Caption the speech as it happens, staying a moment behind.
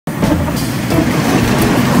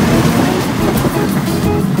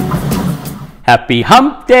Happy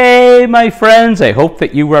Hump Day, my friends. I hope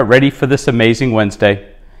that you are ready for this amazing Wednesday.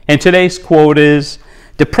 And today's quote is,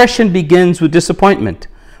 "Depression begins with disappointment.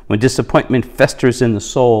 When disappointment festers in the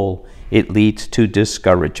soul, it leads to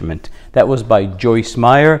discouragement." That was by Joyce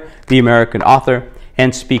Meyer, the American author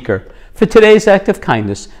and speaker. For today's act of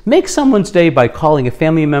kindness, make someone's day by calling a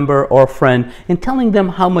family member or friend and telling them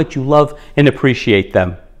how much you love and appreciate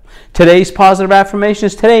them. Today's positive affirmation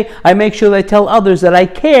is, today I make sure that I tell others that I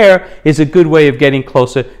care is a good way of getting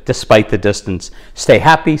closer despite the distance. Stay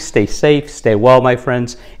happy, stay safe, stay well, my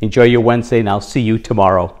friends. Enjoy your Wednesday, and I'll see you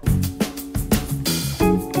tomorrow.